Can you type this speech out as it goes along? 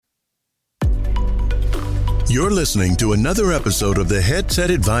You're listening to another episode of the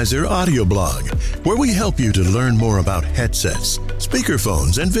Headset Advisor audio blog, where we help you to learn more about headsets,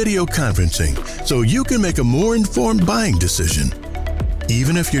 speakerphones, and video conferencing so you can make a more informed buying decision.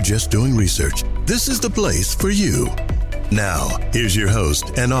 Even if you're just doing research, this is the place for you. Now, here's your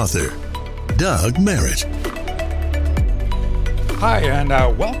host and author, Doug Merritt. Hi,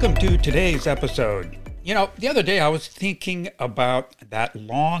 and welcome to today's episode. You know, the other day I was thinking about that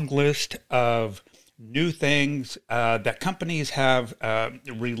long list of new things that companies have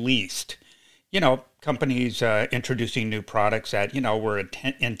released. You know, companies introducing new products that, were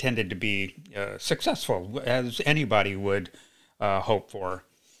intended to be successful, as anybody would hope for.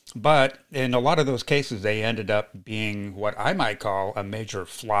 But in a lot of those cases, they ended up being what I might call a major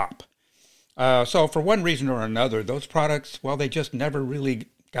flop. So for one reason or another, those products, well, they just never really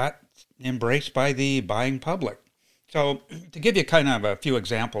got embraced by the buying public. So to give you kind of a few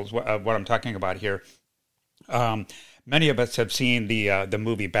examples of what I'm talking about here, many of us have seen the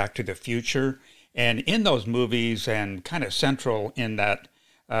movie Back to the Future, and in those movies, and kind of central in that,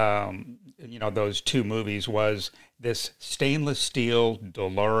 those two movies was this stainless steel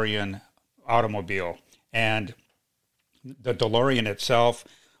DeLorean automobile, and the DeLorean itself.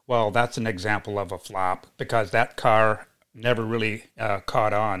 Well, that's an example of a flop because that car never really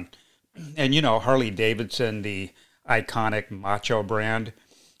caught on. And, Harley Davidson, the iconic macho brand,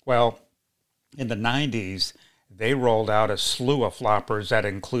 well, in the 90s, they rolled out a slew of floppers that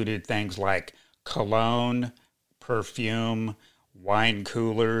included things like cologne, perfume, wine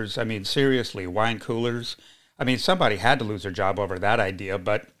coolers. I mean, seriously, wine coolers. I mean, somebody had to lose their job over that idea,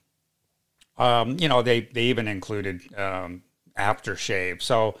 but, they even included aftershave.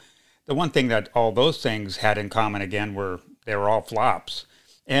 So the one thing that all those things had in common, again, were they were all flops.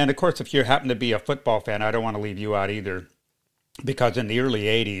 And of course, if you happen to be a football fan, I don't want to leave you out either, because in the early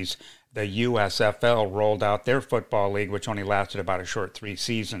 80s, the USFL rolled out their football league, which only lasted about a short 3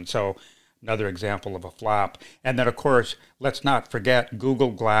 seasons. So another example of a flop. And then, of course, let's not forget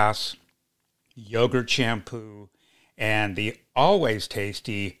Google Glass, yogurt shampoo, and the always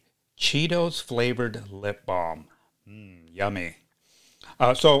tasty Cheetos flavored lip balm. Yummy.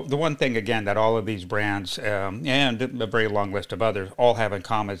 So the one thing, again, that all of these brands and a very long list of others all have in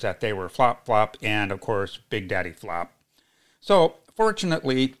common is that they were flop, and, of course, Big Daddy flop. So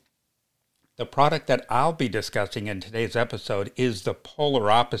fortunately, the product that I'll be discussing in today's episode is the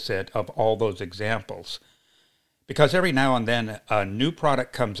polar opposite of all those examples. Because every now and then, a new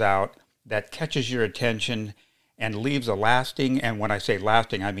product comes out that catches your attention and leaves a lasting, and when I say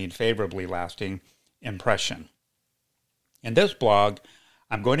lasting, I mean favorably lasting, impression. In this blog,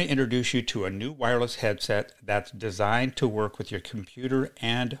 I'm going to introduce you to a new wireless headset that's designed to work with your computer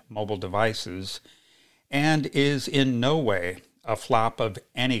and mobile devices and is in no way a flop of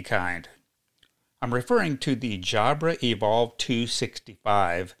any kind. I'm referring to the Jabra Evolve2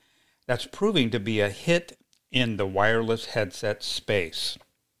 65 that's proving to be a hit in the wireless headset space.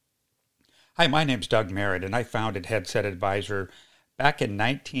 Hi, my name's Doug Merritt, and I founded Headset Advisor back in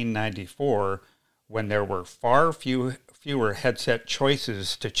 1994 when there were far fewer headset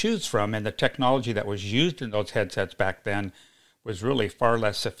choices to choose from, and the technology that was used in those headsets back then was really far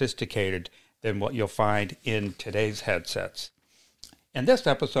less sophisticated than what you'll find in today's headsets. In this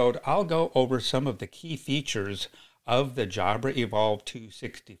episode, I'll go over some of the key features of the Jabra Evolve2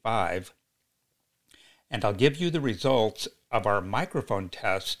 65, and I'll give you the results of our microphone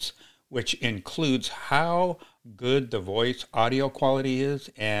tests, which includes how good the voice audio quality is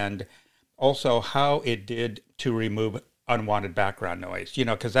and also how it did to remove unwanted background noise,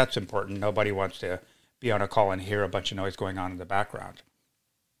 because that's important. Nobody wants to be on a call and hear a bunch of noise going on in the background.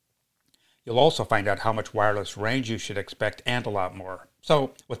 You'll also find out how much wireless range you should expect and a lot more.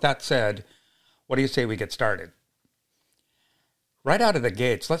 So with that said, what do you say we get started? Right out of the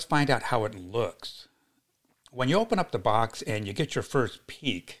gates, let's find out how it looks. When you open up the box and you get your first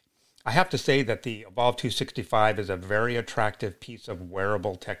peek, I have to say that the Evolve2 65 is a very attractive piece of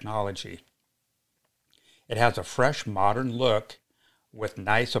wearable technology. It has a fresh, modern look with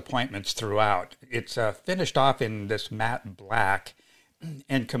nice appointments throughout. It's finished off in this matte black,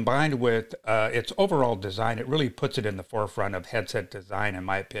 and combined with its overall design, it really puts it in the forefront of headset design, in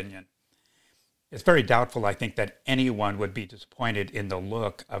my opinion. It's very doubtful, I think, that anyone would be disappointed in the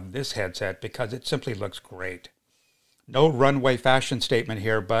look of this headset because it simply looks great. No runway fashion statement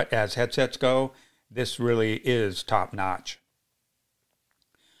here, but as headsets go, this really is top-notch.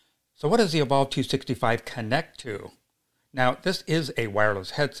 So what does the Evolve2 65 connect to? Now, this is a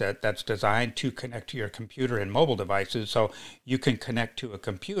wireless headset that's designed to connect to your computer and mobile devices, so you can connect to a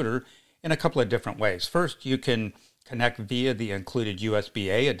computer in a couple of different ways. First, you can connect via the included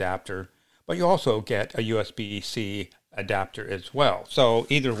USB-A adapter, but you also get a USB-C adapter as well. So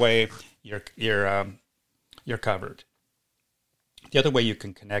either way, you're covered. The other way you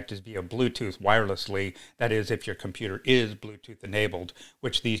can connect is via Bluetooth wirelessly. That is, if your computer is Bluetooth enabled,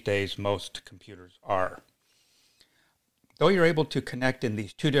 which these days most computers are. Though you're able to connect in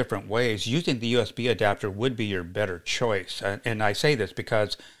these two different ways, using the USB adapter would be your better choice. And I say this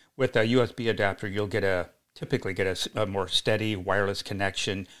because with a USB adapter, you'll typically get a more steady wireless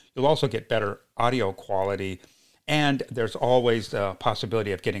connection. You'll also get better audio quality, and there's always the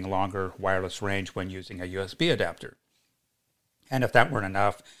possibility of getting longer wireless range when using a USB adapter. And if that weren't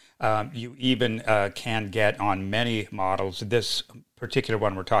enough, you even can get on many models, this particular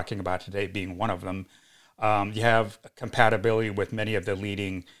one we're talking about today being one of them, you have compatibility with many of the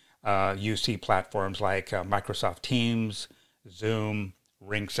leading UC platforms like Microsoft Teams, Zoom,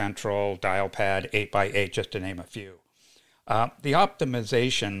 RingCentral, DialPad, 8x8, just to name a few. The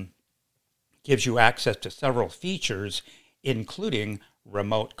optimization gives you access to several features, including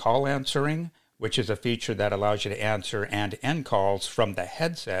remote call answering, which is a feature that allows you to answer and end calls from the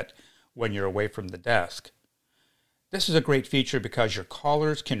headset when you're away from the desk. This is a great feature because your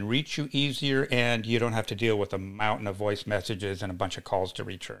callers can reach you easier and you don't have to deal with a mountain of voice messages and a bunch of calls to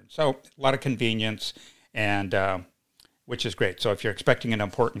return. So a lot of convenience, and which is great. So if you're expecting an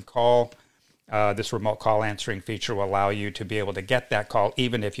important call, this remote call answering feature will allow you to be able to get that call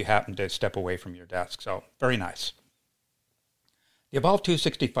even if you happen to step away from your desk. So very nice. The Evolve2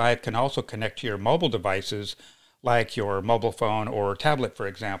 65 can also connect to your mobile devices like your mobile phone or tablet, for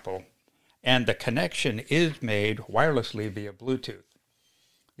example. And the connection is made wirelessly via Bluetooth.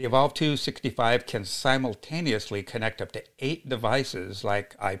 The Evolve2 65 can simultaneously connect up to 8 devices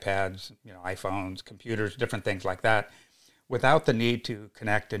like iPads, iPhones, computers, different things like that, without the need to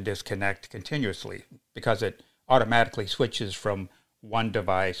connect and disconnect continuously, because it automatically switches from one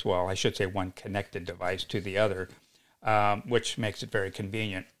device, well, I should say one connected device, to the other, which makes it very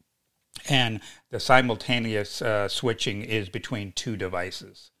convenient. And the simultaneous switching is between 2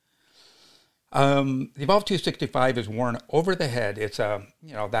 devices. The Evolve2 65 is worn over the head. It's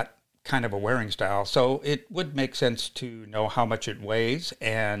that kind of a wearing style, so it would make sense to know how much it weighs.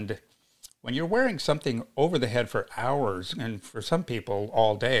 And when you're wearing something over the head for hours, and for some people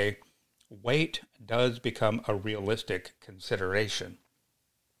all day, weight does become a realistic consideration.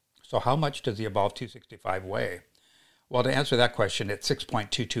 So how much does the Evolve2 65 weigh? Well, to answer that question, it's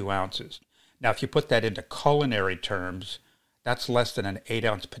 6.22 ounces. Now, if you put that into culinary terms, that's less than an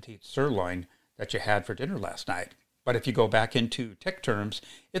 8-ounce petite sirloin that you had for dinner last night. But if you go back into tech terms,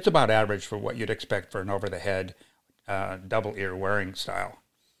 it's about average for what you'd expect for an over-the-head double ear wearing style.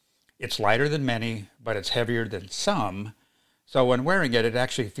 It's lighter than many, but it's heavier than some. So when wearing it, it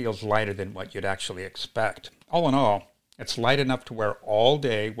actually feels lighter than what you'd actually expect. All in all, it's light enough to wear all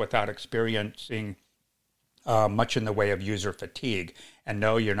day without experiencing much in the way of user fatigue. And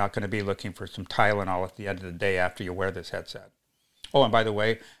no, you're not going to be looking for some Tylenol at the end of the day after you wear this headset. Oh, and by the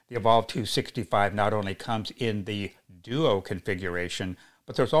way, the Evolve2 65 not only comes in the duo configuration,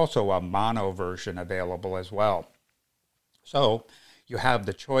 but there's also a mono version available as well. So you have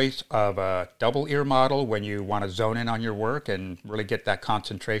the choice of a double ear model when you want to zone in on your work and really get that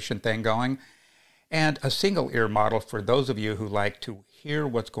concentration thing going, and a single ear model for those of you who like to hear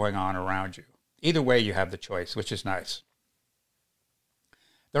what's going on around you. Either way, you have the choice, which is nice.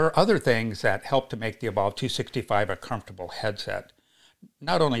 There are other things that help to make the Evolve2 65 a comfortable headset.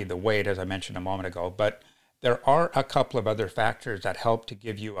 Not only the weight, as I mentioned a moment ago, but there are a couple of other factors that help to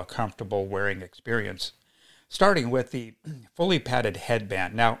give you a comfortable wearing experience, starting with the fully padded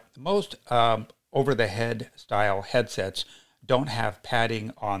headband. Now, most over-the-head style headsets don't have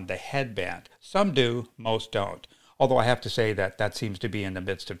padding on the headband. Some do, most don't, although I have to say that seems to be in the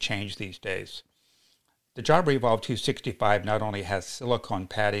midst of change these days. The Jabra Evolve2 65 not only has silicone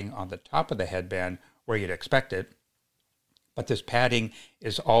padding on the top of the headband where you'd expect it, but this padding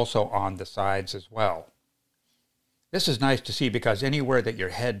is also on the sides as well. This is nice to see because anywhere that your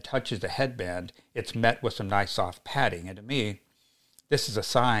head touches the headband, it's met with some nice soft padding. And to me, this is a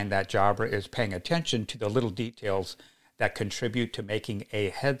sign that Jabra is paying attention to the little details that contribute to making a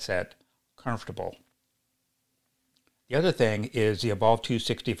headset comfortable. The other thing is the Evolve2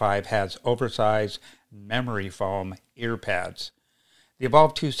 65 has oversized memory foam ear pads. The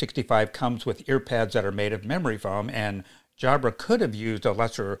Evolve2 65 comes with ear pads that are made of memory foam, and Jabra could have used a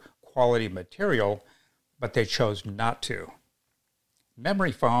lesser quality material, but they chose not to.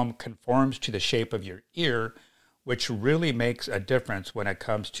 Memory foam conforms to the shape of your ear, which really makes a difference when it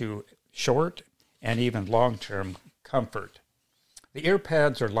comes to short and even long-term comfort. The ear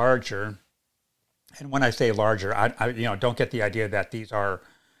pads are larger, and when I say larger, I don't get the idea that these are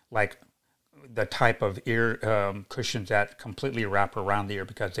like the type of ear cushions that completely wrap around the ear,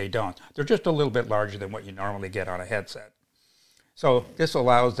 because they don't. They're just a little bit larger than what you normally get on a headset. So this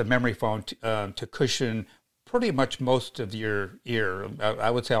allows the memory foam to cushion pretty much most of your ear,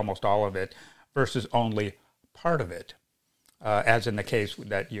 I would say almost all of it, versus only part of it, as in the case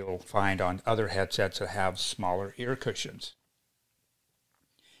that you'll find on other headsets that have smaller ear cushions.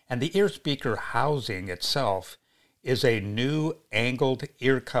 And the ear speaker housing itself is a new angled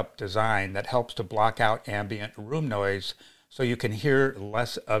ear cup design that helps to block out ambient room noise so you can hear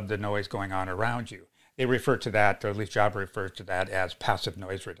less of the noise going on around you. They refer to that, or at least Jabra refers to that, as passive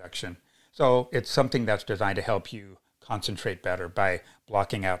noise reduction. So it's something that's designed to help you concentrate better by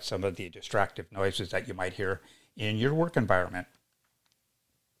blocking out some of the distractive noises that you might hear in your work environment.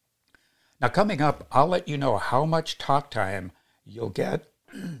 Now, coming up, I'll let you know how much talk time you'll get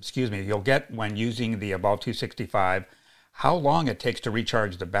you'll get when using the Evolve2 65, how long it takes to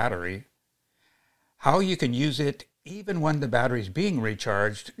recharge the battery, how you can use it even when the battery is being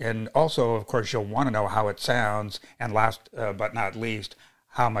recharged, and also, of course, you'll want to know how it sounds, and last but not least,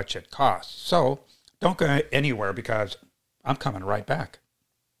 how much it costs. So don't go anywhere, because I'm coming right back.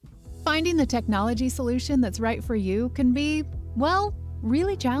 Finding the technology solution that's right for you can be, well,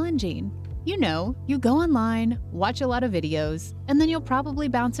 really challenging. You know, you go online, watch a lot of videos, and then you'll probably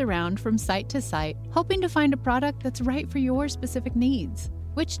bounce around from site to site, hoping to find a product that's right for your specific needs,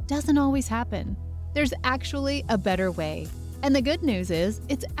 which doesn't always happen. There's actually a better way. And the good news is,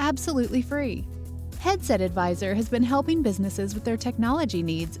 it's absolutely free. Headset Advisor has been helping businesses with their technology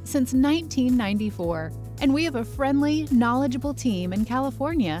needs since 1994. And we have a friendly, knowledgeable team in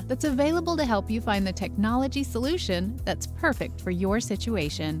California that's available to help you find the technology solution that's perfect for your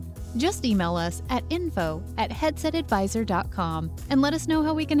situation. Just email us at info@headsetadvisor.com and let us know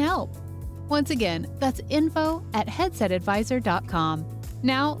how we can help. Once again, that's info@headsetadvisor.com.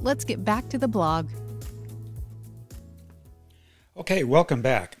 Now, let's get back to the blog. Okay, welcome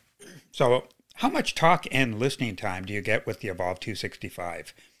back. So, how much talk and listening time do you get with the Evolve2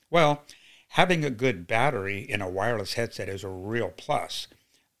 65? Well, having a good battery in a wireless headset is a real plus.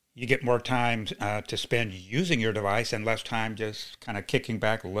 You get more time to spend using your device and less time just kind of kicking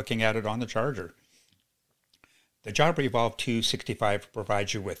back, looking at it on the charger. The Jabra Evolve2 65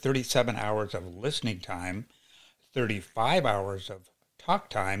 provides you with 37 hours of listening time, 35 hours of talk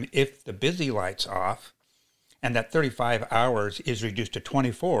time if the busy light's off, and that 35 hours is reduced to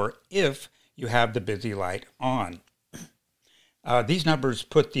 24 if you have the busy light on. These numbers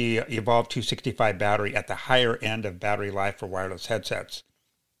put the Evolve2 65 battery at the higher end of battery life for wireless headsets.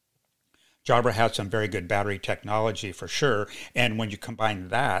 Jabra has some very good battery technology for sure, and when you combine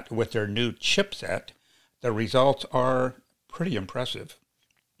that with their new chipset, the results are pretty impressive.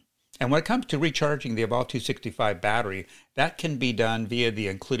 And when it comes to recharging the Evolve2 65 battery, that can be done via the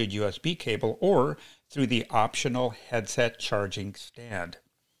included USB cable or through the optional headset charging stand.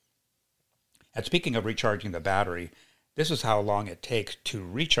 And speaking of recharging the battery, this is how long it takes to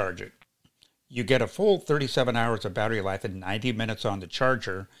recharge it. You get a full 37 hours of battery life in 90 minutes on the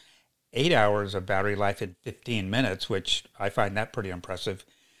charger, 8 hours of battery life in 15 minutes, which I find that pretty impressive.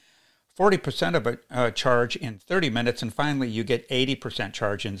 40% of a charge in 30 minutes, and finally you get 80%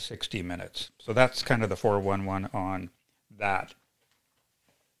 charge in 60 minutes. So that's kind of the 411 on that.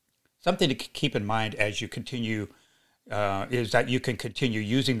 Something to keep in mind as you continue is that you can continue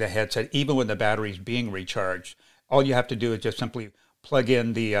using the headset even when the battery is being recharged. All you have to do is just simply plug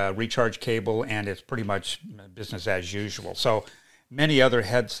in the recharge cable, and it's pretty much business as usual. So many other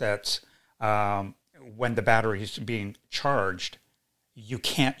headsets, when the battery is being charged, you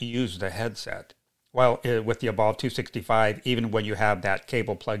can't use the headset. Well, with the Evolve2 65, even when you have that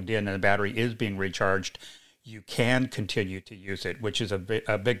cable plugged in and the battery is being recharged, you can continue to use it, which is a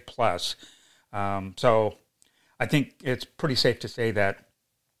big plus. So I think it's pretty safe to say that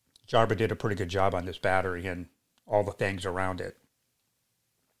Jabra did a pretty good job on this battery and all the things around it.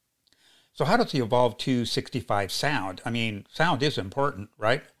 So how does the Evolve2 65 sound? I mean, sound is important,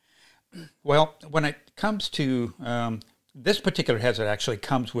 right? Well, when it comes to this particular headset actually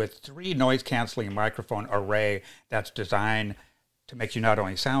comes with 3 noise-canceling microphone array that's designed to make you not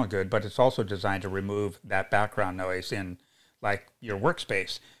only sound good, but it's also designed to remove that background noise in, like, your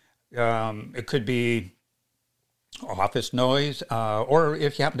workspace. It could be office noise, or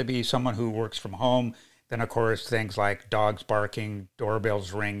if you happen to be someone who works from home, then, of course, things like dogs barking,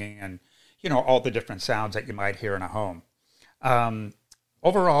 doorbells ringing, and, you know, all the different sounds that you might hear in a home.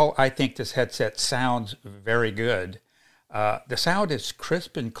 Overall, I think this headset sounds very good. The sound is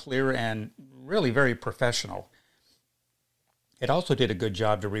crisp and clear and really very professional. It also did a good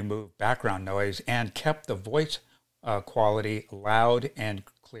job to remove background noise and kept the voice quality loud and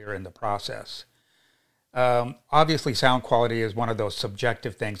clear in the process. Obviously, sound quality is one of those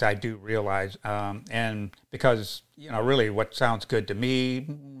subjective things, I do realize, and because, really what sounds good to me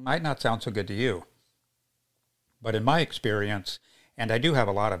might not sound so good to you. But in my experience, and I do have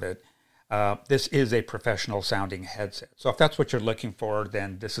a lot of it, this is a professional sounding headset. So if that's what you're looking for,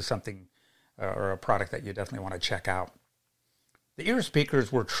 then this is something or a product that you definitely want to check out. The ear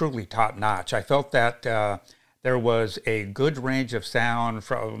speakers were truly top notch. I felt that there was a good range of sound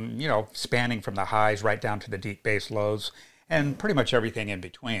from, spanning from the highs right down to the deep bass lows and pretty much everything in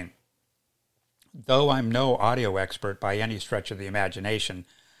between. Though I'm no audio expert by any stretch of the imagination,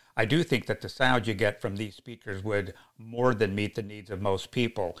 I do think that the sound you get from these speakers would more than meet the needs of most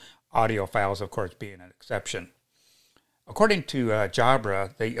people, audiophiles, of course, being an exception. According to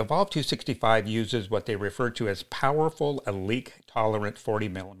Jabra, the Evolve2 65 uses what they refer to as powerful, leak-tolerant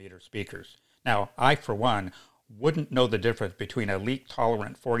 40mm speakers. Now, I, for one, wouldn't know the difference between a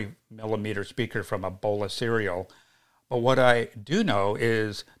leak-tolerant 40mm speaker from a bowl of cereal, but what I do know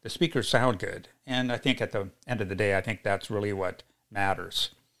is the speakers sound good, and I think at the end of the day, I think that's really what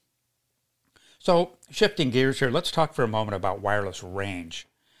matters. So, shifting gears here, let's talk for a moment about wireless range.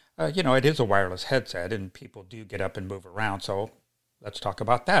 It is a wireless headset, and people do get up and move around, so let's talk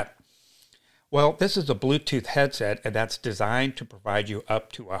about that. Well, this is a Bluetooth headset, and that's designed to provide you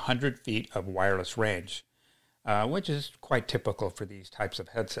up to 100 feet of wireless range, which is quite typical for these types of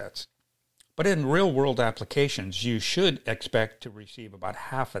headsets. But in real-world applications, you should expect to receive about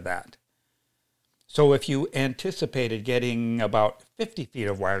half of that. So if you anticipated getting about 50 feet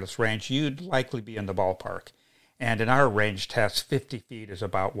of wireless range, you'd likely be in the ballpark. And in our range test, 50 feet is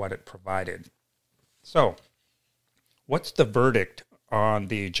about what it provided. So, what's the verdict on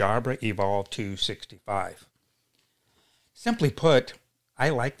the Jabra Evolve2 65? Simply put, I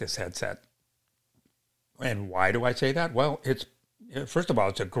like this headset. And why do I say that? Well, first of all,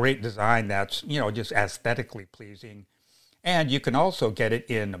 it's a great design that's, just aesthetically pleasing. And you can also get it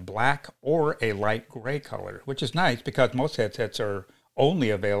in black or a light gray color, which is nice because most headsets are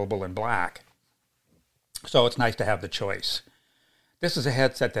only available in black. So it's nice to have the choice. This is a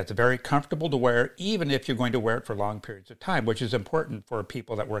headset that's very comfortable to wear, even if you're going to wear it for long periods of time, which is important for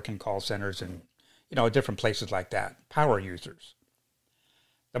people that work in call centers and, different places like that, power users.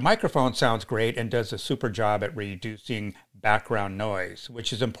 The microphone sounds great and does a super job at reducing background noise,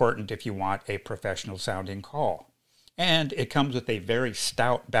 which is important if you want a professional sounding call. And it comes with a very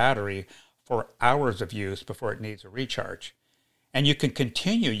stout battery for hours of use before it needs a recharge. And you can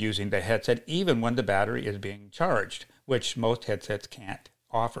continue using the headset even when the battery is being charged, which most headsets can't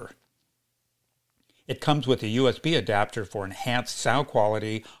offer. It comes with a USB adapter for enhanced sound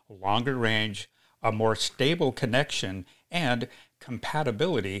quality, longer range, a more stable connection, and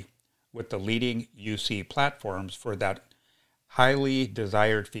compatibility with the leading UC platforms for that highly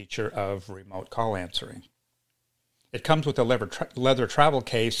desired feature of remote call answering. It comes with a leather travel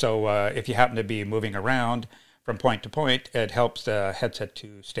case, so if you happen to be moving around from point to point, it helps the headset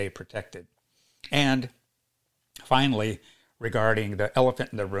to stay protected. And finally, regarding the elephant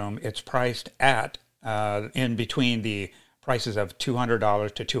in the room, it's priced at in between the prices of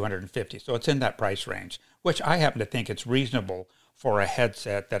 $200 to $250. So it's in that price range, which I happen to think it's reasonable for a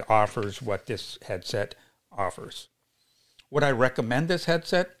headset that offers what this headset offers. Would I recommend this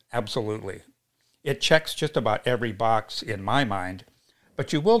headset? Absolutely. It checks just about every box in my mind.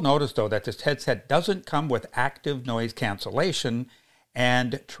 But you will notice, though, that this headset doesn't come with active noise cancellation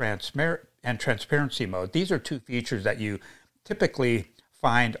and transparency mode. These are two features that you typically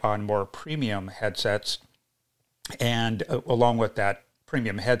find on more premium headsets. And along with that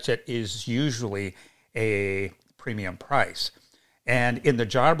premium headset is usually a premium price. And in the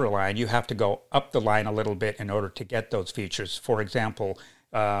Jabra line, you have to go up the line a little bit in order to get those features. For example,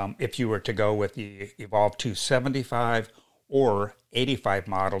 if you were to go with the Evolve2 75 or 85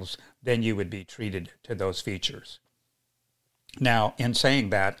 models, then you would be treated to those features. Now, in saying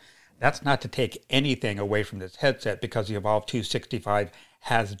that, that's not to take anything away from this headset because the Evolve2 65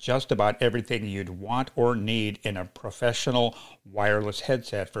 has just about everything you'd want or need in a professional wireless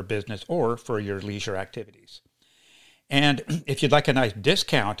headset for business or for your leisure activities. And if you'd like a nice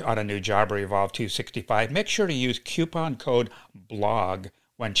discount on a new Jabra Evolve2 65, make sure to use coupon code BLOG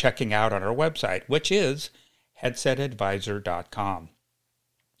when checking out on our website, which is headsetadvisor.com.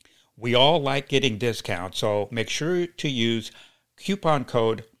 We all like getting discounts, so make sure to use coupon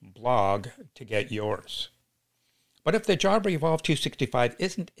code BLOG to get yours. But if the Jabra Evolve2 65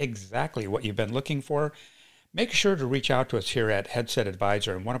 isn't exactly what you've been looking for, make sure to reach out to us here at Headset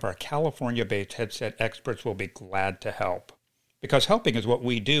Advisor, and one of our California-based headset experts will be glad to help. Because helping is what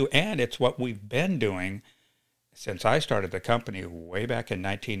we do, and it's what we've been doing since I started the company way back in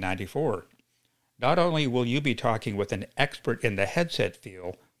 1994. Not only will you be talking with an expert in the headset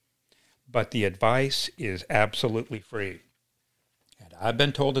field, but the advice is absolutely free. And I've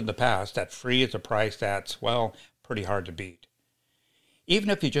been told in the past that free is a price that's, well, pretty hard to beat. Even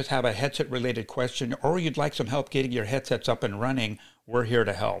if you just have a headset-related question or you'd like some help getting your headsets up and running, we're here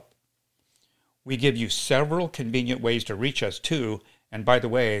to help. We give you several convenient ways to reach us too, and by the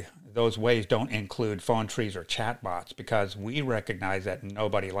way, those ways don't include phone trees or chat bots because we recognize that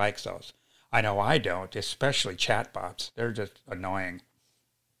nobody likes those. I know I don't, especially chat bots. They're just annoying.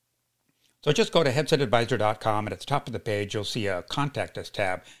 So just go to headsetadvisor.com, and at the top of the page, you'll see a Contact Us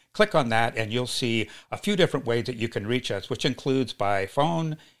tab. Click on that, and you'll see a few different ways that you can reach us, which includes by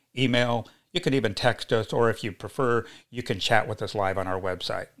phone, email. You can even text us, or if you prefer, you can chat with us live on our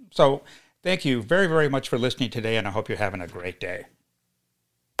website. So thank you very, very much for listening today, and I hope you're having a great day.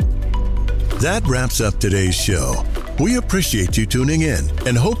 That wraps up today's show. We appreciate you tuning in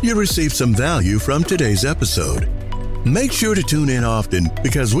and hope you received some value from today's episode. Make sure to tune in often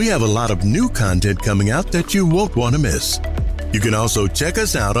because we have a lot of new content coming out that you won't want to miss. You can also check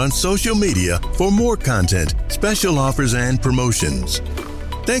us out on social media for more content, special offers, and promotions.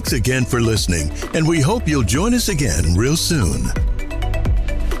 Thanks again for listening, and we hope you'll join us again real soon.